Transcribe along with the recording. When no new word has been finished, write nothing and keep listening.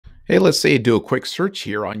Hey, let's say you do a quick search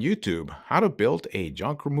here on YouTube. How to build a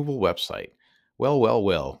junk removal website. Well.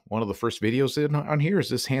 One of the first videos on here is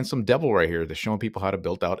this handsome devil right here that's showing people how to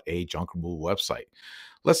build out a junk removal website.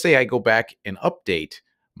 Let's say I go back and update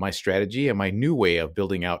my strategy and my new way of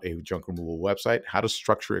building out a junk removal website, how to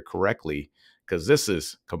structure it correctly, because this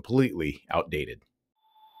is completely outdated.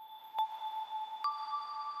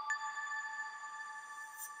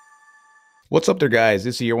 What's up there, guys?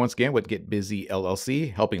 This is here once again with Get Busy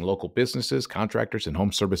LLC, helping local businesses, contractors, and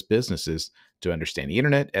home service businesses to understand the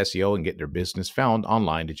internet, SEO, and get their business found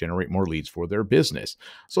online to generate more leads for their business.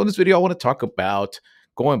 So in this video, I want to talk about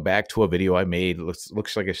going back to a video I made.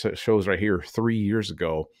 Looks like it shows right here 3 years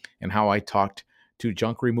ago, and how I talked to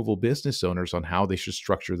junk removal business owners on how they should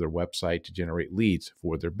structure their website to generate leads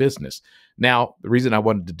for their business. Now, the reason I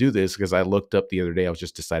wanted to do this is because I looked up the other day, I was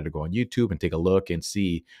just decided to go on YouTube and take a look and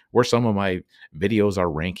see where some of my videos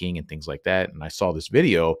are ranking and things like that. And I saw this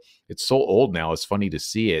video. It's so old now. It's funny to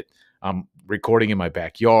see it. I'm recording in my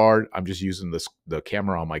backyard. I'm just using the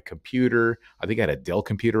camera on my computer. I think I had a Dell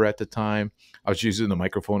computer at the time. I was using the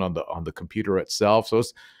microphone on the computer itself. So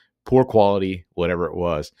it's poor quality, whatever it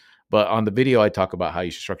was. But on the video, I talk about how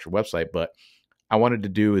you should structure a website. But I wanted to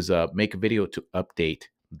do is make a video to update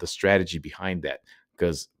the strategy behind that.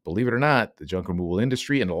 Because believe it or not, the junk removal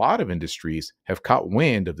industry and a lot of industries have caught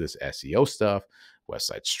wind of this SEO stuff,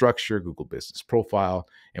 website structure, Google Business Profile,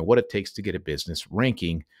 and what it takes to get a business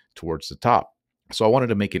ranking towards the top. So I wanted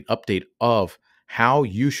to make an update of how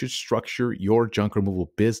you should structure your junk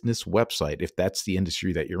removal business website if that's the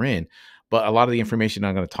industry that you're in. But a lot of the information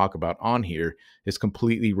I'm going to talk about on here is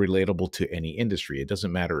completely relatable to any industry. It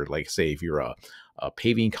doesn't matter, like, say, if you're a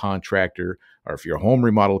paving contractor, or if you're a home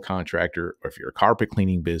remodel contractor, or if you're a carpet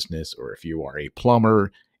cleaning business, or if you are a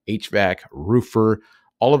plumber, HVAC, roofer.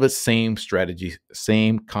 All of it, same strategy,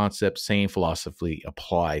 same concept, same philosophy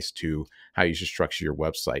applies to how you should structure your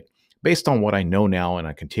website based on what I know now. And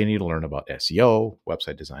I continue to learn about SEO,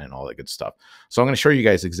 website design, and all that good stuff. So I'm going to show you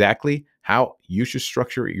guys exactly how you should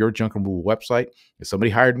structure your junk removal website. If somebody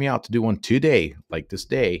hired me out to do one today, like this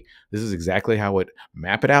day, this is exactly how I would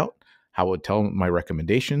map it out, how I would tell them my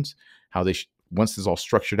recommendations, how they once this is all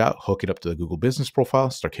structured out, hook it up to the Google Business Profile,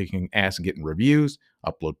 start kicking ass and getting reviews,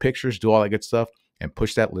 upload pictures, do all that good stuff, and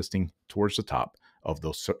push that listing towards the top of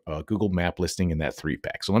those Google Map listing in that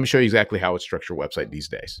 3-pack. So let me show you exactly how it's structured website these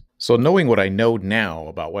days. So knowing what I know now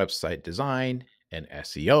about website design and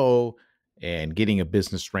SEO and getting a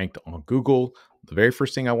business ranked on Google, the very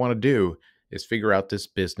first thing I want to do is figure out this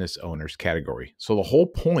business owners category. So the whole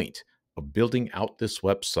point of building out this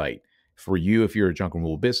website for you, if you're a junk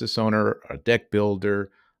removal business owner, a deck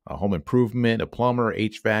builder, a home improvement, a plumber,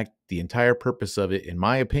 HVAC, the entire purpose of it, in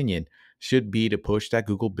my opinion, should be to push that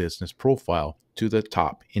Google Business Profile to the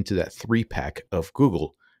top into that 3-pack of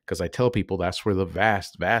Google. Because I tell people that's where the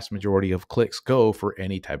vast majority of clicks go for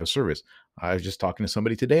any type of service. I was just talking to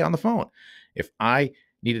somebody today on the phone. If I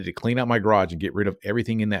needed to clean out my garage and get rid of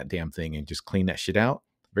everything in that damn thing and just clean that shit out,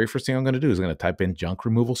 the very first thing I'm going to do is I'm going to type in junk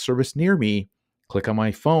removal service near me, click on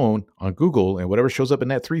my phone on Google, and whatever shows up in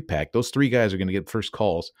that 3-pack, those 3 guys are going to get first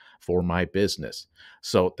calls for my business.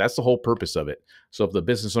 So that's the whole purpose of it. So if the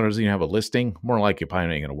business owner doesn't even have a listing, more likely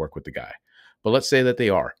probably ain't going to work with the guy. But let's say that they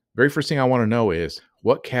are. Very first thing I want to know is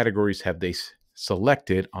what categories have they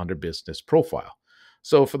selected on their business profile?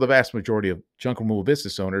 So for the vast majority of junk removal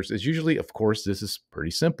business owners, is usually, of course, this is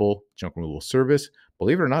pretty simple. Junk removal service.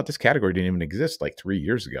 Believe it or not, this category didn't even exist like 3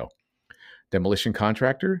 years ago. Demolition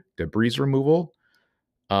contractor, debris removal,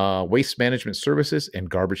 waste management services, and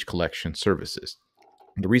garbage collection services.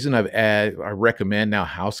 The reason I recommend now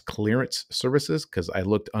house clearance services, because I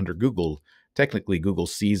looked under Google. Technically, Google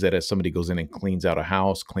sees that as somebody goes in and cleans out a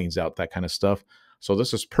house, cleans out that kind of stuff. So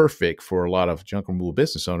this is perfect for a lot of junk removal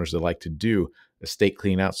business owners that like to do estate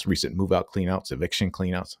cleanouts, recent move out cleanouts, eviction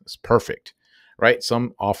cleanouts. It's perfect, right?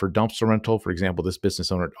 Some offer dumpster rental. For example, this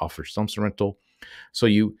business owner offers dumpster rental. So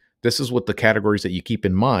this is what the categories that you keep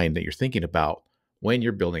in mind that you're thinking about when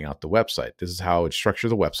you're building out the website. This is how I would structure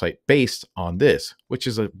the website based on this, which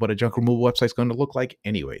is what a junk removal website is going to look like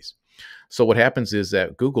anyways. So what happens is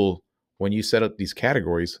that Google, when you set up these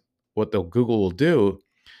categories, what the Google will do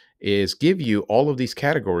is give you all of these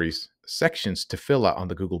categories sections to fill out on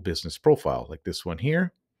the Google Business Profile, like this one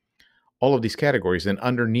here, all of these categories. And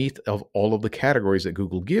underneath of all of the categories that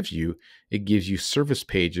Google gives you, it gives you service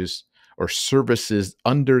pages or services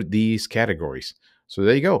under these categories. So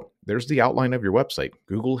there you go. There's the outline of your website.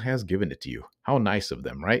 Google has given it to you. How nice of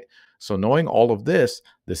them, right? So knowing all of this,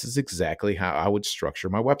 this is exactly how I would structure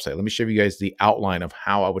my website. Let me show you guys the outline of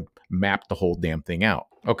how I would map the whole damn thing out.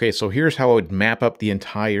 Okay, so here's how I would map up the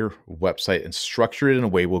entire website and structure it in a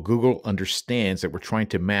way where Google understands that we're trying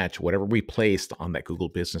to match whatever we placed on that Google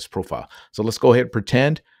business profile. So let's go ahead and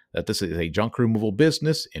pretend that this is a junk removal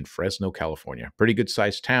business in Fresno, California. Pretty good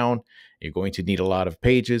sized town. You're going to need a lot of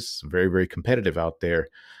pages, very, very competitive out there.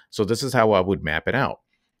 So this is how I would map it out.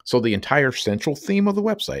 So the entire central theme of the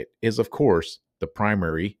website is, of course, the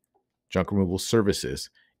primary junk removal services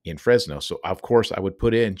in Fresno. So of course I would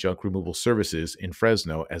put in junk removal services in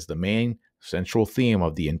Fresno as the main central theme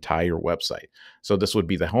of the entire website. So this would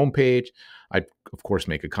be the home page. I'd of course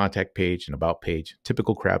make a contact page, an about page,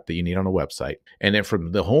 typical crap that you need on a website. And then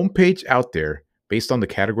from the home page out there, based on the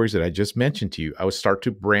categories that I just mentioned to you, I would start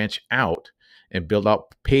to branch out and build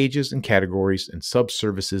out pages and categories and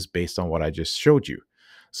sub-services based on what I just showed you.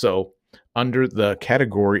 So under the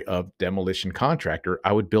category of demolition contractor,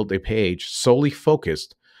 I would build a page solely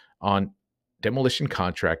focused on demolition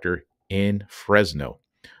contractor in Fresno.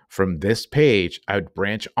 From this page, I would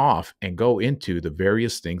branch off and go into the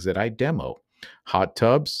various things that I demo: hot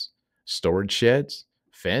tubs, storage sheds,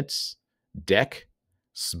 fence, deck,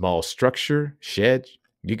 small structure, shed.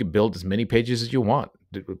 You can build as many pages as you want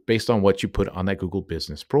based on what you put on that Google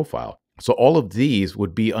business profile. So all of these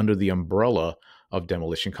would be under the umbrella of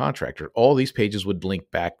demolition contractor. All these pages would link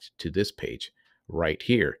back to this page right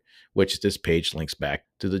here, which this page links back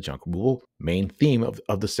to the junk removal main theme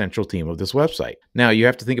of the central theme of this website. Now you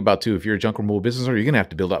have to think about too, if you're a junk removal business owner, you're going to have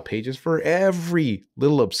to build out pages for every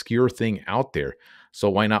little obscure thing out there. So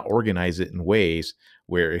why not organize it in ways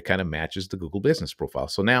where it kind of matches the Google business profile?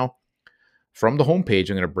 So now from the home page,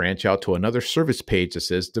 I'm going to branch out to another service page that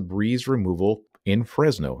says debris removal in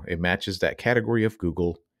Fresno. It matches that category of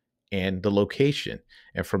Google and the location.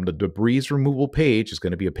 And from the debris removal page is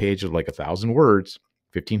going to be a page of like 1,000 words,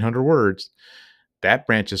 1,500 words. That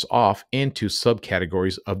branches off into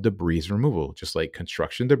subcategories of debris removal, just like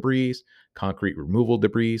construction debris, concrete removal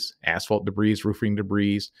debris, asphalt debris, roofing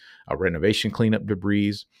debris, renovation cleanup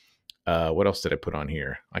debris. What else did I put on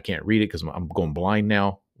here? I can't read it because I'm going blind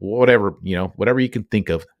now. Whatever, whatever you can think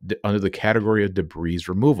of under the category of debris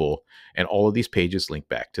removal. And all of these pages link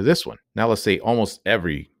back to this one. Now, let's say almost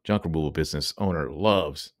every junk removal business owner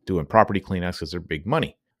loves doing property cleanouts because they're big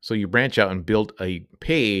money. So you branch out and build a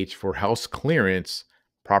page for house clearance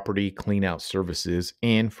property cleanout services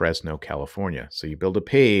in Fresno, California. So you build a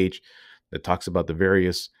page that talks about the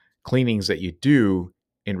various cleanings that you do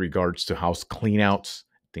in regards to house cleanouts,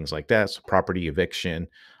 things like that. So property eviction,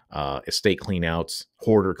 estate cleanouts,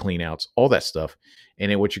 hoarder cleanouts, all that stuff.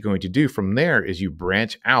 And then what you're going to do from there is you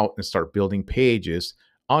branch out and start building pages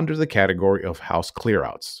under the category of house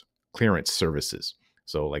clearance services.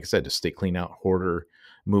 So like I said, estate cleanout, hoarder,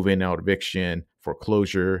 move in out eviction,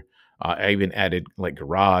 foreclosure. I even added like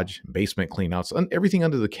garage, basement cleanouts, and everything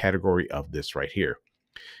under the category of this right here.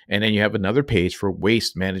 And then you have another page for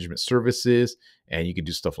waste management services. And you can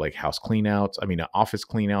do stuff like house cleanouts, office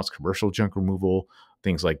cleanouts, commercial junk removal,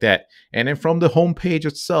 things like that. And then from the home page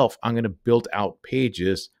itself, I'm going to build out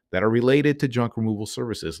pages that are related to junk removal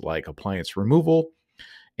services like appliance removal.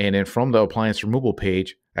 And then from the appliance removal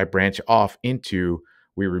page, I branch off into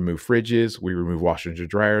we remove fridges, we remove washers and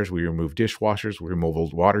dryers, we remove dishwashers, we remove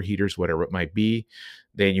old water heaters, whatever it might be.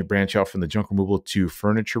 Then you branch out from the junk removal to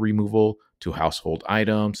furniture removal, to household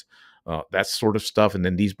items, that sort of stuff. And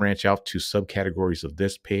then these branch out to subcategories of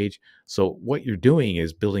this page. So what you're doing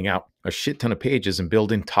is building out a shit ton of pages and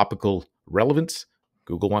building topical relevance.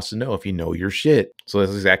 Google wants to know if you know your shit. So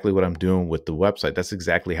that's exactly what I'm doing with the website. That's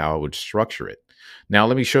exactly how I would structure it. Now,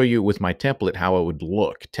 let me show you with my template how it would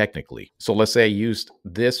look technically. So let's say I used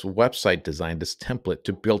this website design, this template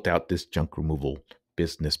to build out this junk removal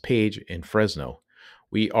business page in Fresno.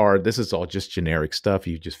 This is all just generic stuff.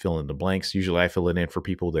 You just fill in the blanks. Usually I fill it in for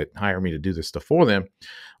people that hire me to do this stuff for them.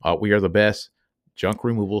 We are the best junk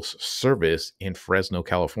removal service in Fresno,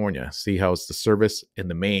 California. See how it's the service in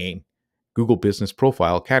the main Google business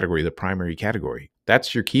profile category, the primary category.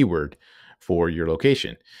 That's your keyword for your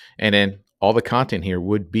location. And then all the content here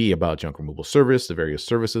would be about junk removal service, the various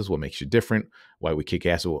services, what makes you different, why we kick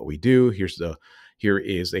ass at what we do. Here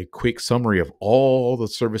is a quick summary of all the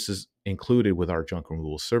services included with our junk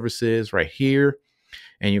removal services right here.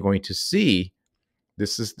 And you're going to see,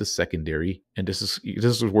 this is the secondary, and this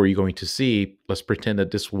is where you're going to see, let's pretend that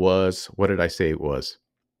this was, what did I say it was?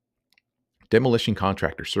 Demolition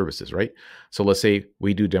contractor services, right? So let's say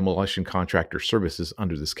we do demolition contractor services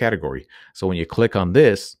under this category. So when you click on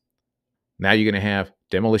this, now you're going to have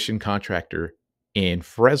demolition contractor in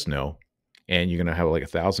Fresno. and you're going to have like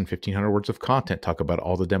 1,000, 1,500 words of content, talk about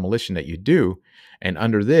all the demolition that you do. And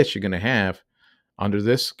under this, you're going to have, under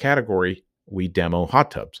this category, we demo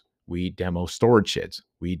hot tubs, we demo storage sheds,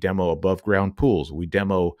 we demo above ground pools, we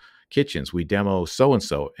demo kitchens, we demo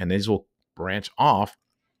so-and-so, and these will branch off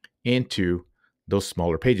into those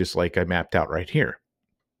smaller pages like I mapped out right here.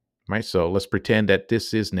 Right. So let's pretend that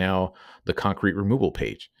this is now the concrete removal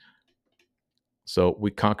page. So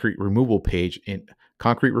we concrete removal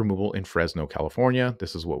in Fresno, California.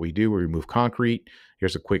 This is what we do. We remove concrete.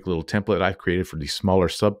 Here's a quick little template I've created for these smaller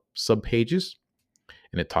sub pages.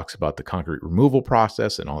 And it talks about the concrete removal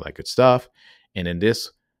process and all that good stuff. And then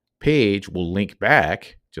this page will link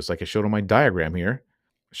back, just like I showed on my diagram here,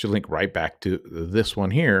 should link right back to this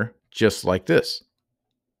one here, just like this.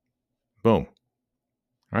 Boom.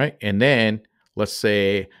 All right. And then let's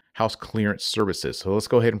say house clearance services. So let's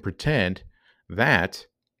go ahead and pretend that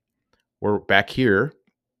we're back here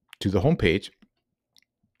to the home page.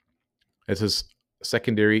 This is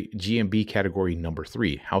secondary GMB category number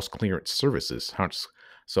 3, house clearance services.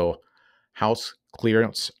 So house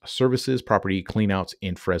clearance services, property cleanouts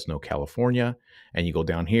in Fresno, California. And you go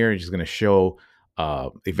down here, it's going to show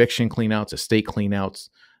eviction cleanouts, estate cleanouts,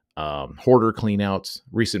 hoarder cleanouts,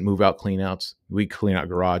 recent move out cleanouts. We clean out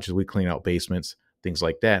garages, we clean out basements, things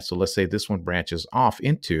like that. So let's say this one branches off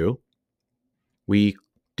into, we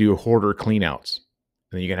do hoarder cleanouts.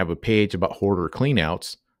 And then you can have a page about hoarder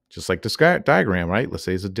cleanouts, just like this diagram, right? Let's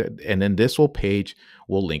say and then this page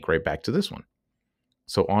will link right back to this one.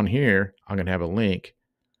 So on here, I'm going to have a link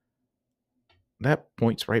that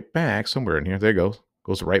points right back somewhere in here. There it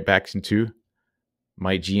goes right back into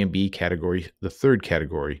my GMB category, the 3rd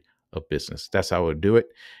category of business. That's how I would do it.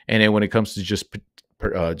 And then when it comes to just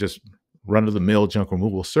run-of-the-mill junk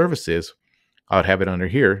removal services, I would have it under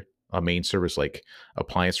here, a main service like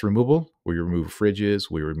appliance removal. We remove fridges,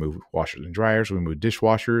 we remove washers and dryers, we remove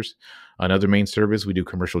dishwashers. Another main service, we do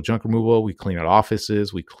commercial junk removal. We clean out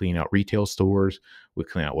offices, we clean out retail stores, we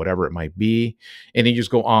clean out whatever it might be. And then you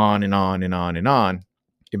just go on and on and on and on.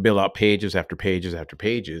 You build out pages after pages after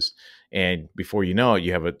pages. And before you know it,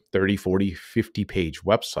 you have a 30, 40, 50 page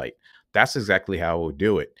website. That's exactly how I would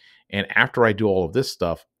do it. And after I do all of this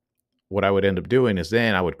stuff, what I would end up doing is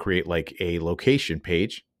then I would create like a location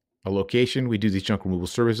page. A location, we do these junk removal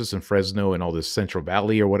services in Fresno and all this Central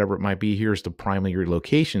Valley or whatever it might be. Here's the primary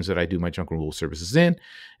locations that I do my junk removal services in.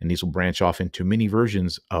 And these will branch off into mini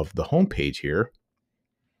versions of the homepage here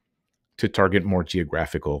to target more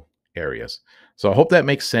geographical areas. So I hope that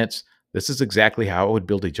makes sense. This is exactly how I would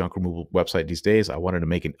build a junk removal website these days. I wanted to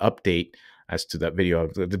make an update as to that video.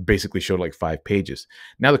 It basically showed like 5 pages.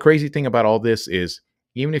 Now, the crazy thing about all this is,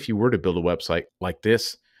 even if you were to build a website like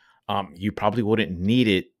this, you probably wouldn't need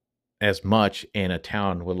it as much in a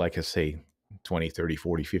town with, like I say, 20, 30,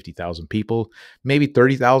 40, 50,000 people, maybe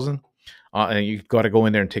 30,000. And you got to go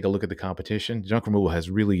in there and take a look at the competition. Junk removal has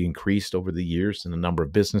really increased over the years in the number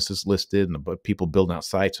of businesses listed and the people building out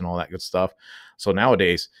sites and all that good stuff. So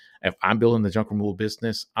nowadays, if I'm building the junk removal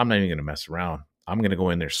business, I'm not even going to mess around. I'm going to go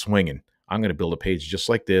in there swinging. I'm going to build a page just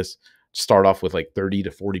like this, start off with like 30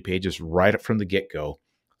 to 40 pages right up from the get-go.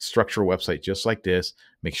 Structure a website just like this,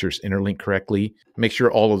 make sure it's interlinked correctly, make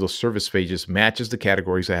sure all of those service pages matches the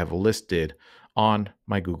categories I have listed on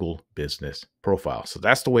my Google business profile. So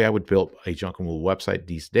that's the way I would build a junk removal website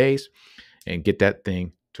these days and get that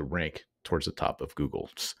thing to rank towards the top of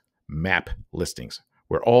Google's map listings,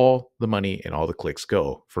 where all the money and all the clicks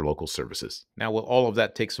go for local services. Now, will all of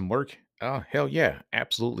that take some work? Oh, hell yeah,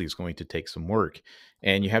 absolutely it's going to take some work.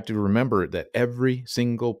 And you have to remember that every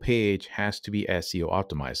single page has to be SEO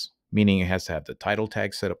optimized, meaning it has to have the title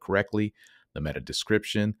tag set up correctly, the meta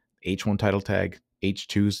description, H1 title tag,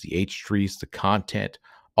 H2s, the H3s, the content,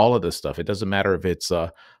 all of this stuff. It doesn't matter if it's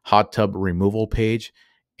a hot tub removal page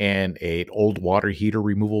and an old water heater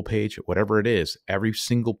removal page, whatever it is, every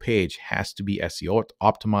single page has to be SEO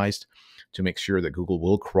optimized to make sure that Google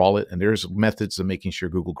will crawl it. And there's methods of making sure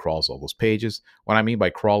Google crawls all those pages. What I mean by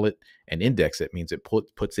crawl it and index it means it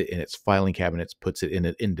puts it in its filing cabinets, puts it in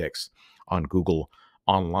an index on Google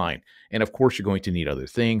online. And of course, you're going to need other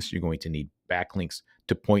things. You're going to need backlinks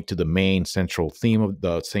to point to the main central theme of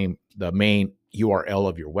the main URL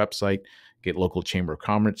of your website, get local chamber of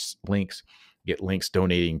commerce links, get links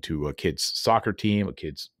donating to a kid's soccer team, a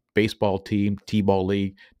kid's baseball team, t-ball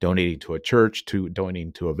league, donating to a church, to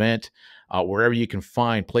donating to an event, wherever you can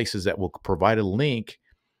find places that will provide a link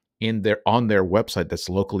on their website that's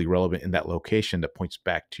locally relevant in that location that points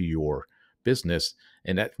back to your business.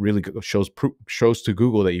 And that really shows to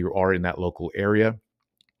Google that you are in that local area.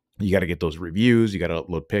 You got to get those reviews, you got to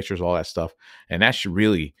upload pictures, all that stuff. And that should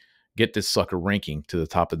really get this sucker ranking to the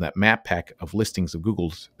top of that map pack of listings of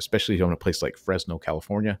Google's, especially on a place like Fresno,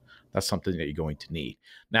 California. That's something that you're going to need.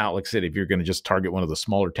 Now, like I said, if you're going to just target one of the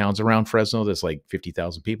smaller towns around Fresno that's like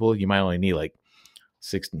 50,000 people, you might only need like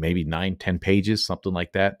 6, maybe 9, 10 pages, something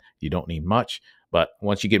like that. You don't need much. But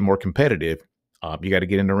once you get more competitive, you got to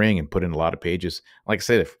get in the ring and put in a lot of pages. Like I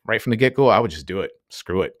said, right from the get-go, I would just do it.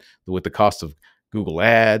 Screw it. With the cost of Google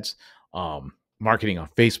ads, marketing on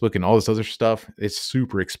Facebook and all this other stuff, it's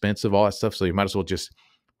super expensive, all that stuff. So you might as well just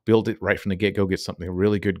build it right from the get-go, get something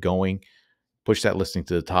really good going, push that listing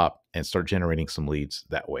to the top, and start generating some leads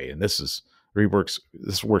that way. And this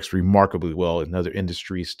works remarkably well in other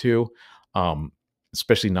industries too,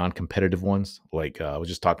 especially non-competitive ones. Like I was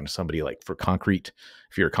just talking to somebody like for concrete.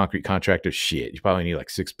 If you're a concrete contractor, shit, you probably need like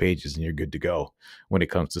 6 pages and you're good to go when it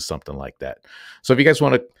comes to something like that. So if you guys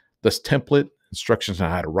want this template, instructions on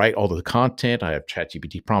how to write all the content, I have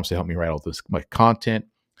ChatGPT prompts to help me write all this my content,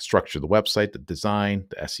 structure the website, the design,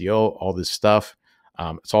 the SEO, all this stuff.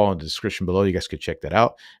 It's all in the description below. You guys could check that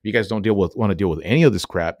out. If you guys don't want to deal with any of this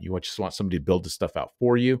crap, you just want somebody to build this stuff out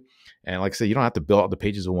for you. And like I said, you don't have to build out the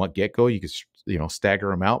pages in one get-go. You can stagger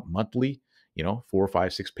them out monthly, 4,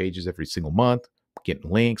 5, 6 pages every single month, getting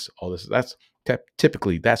links, all this. That's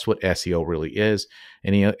typically that's what SEO really is.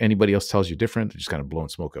 Anybody else tells you different, they're just kind of blowing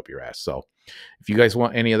smoke up your ass. So if you guys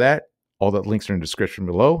want any of that, all the links are in the description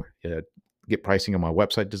below. Get pricing on my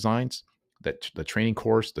website designs, the training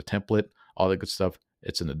course, the template, all that good stuff.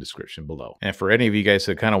 It's in the description below. And for any of you guys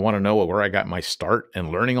that kind of want to know where I got my start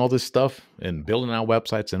in learning all this stuff and building out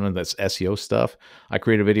websites and that's SEO stuff, I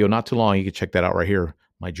created a video not too long. You can check that out right here.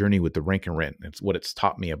 My journey with the Rank and Rent. It's what it's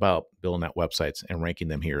taught me about building out websites and ranking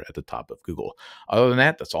them here at the top of Google. Other than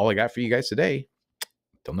that, that's all I got for you guys today.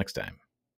 Till next time.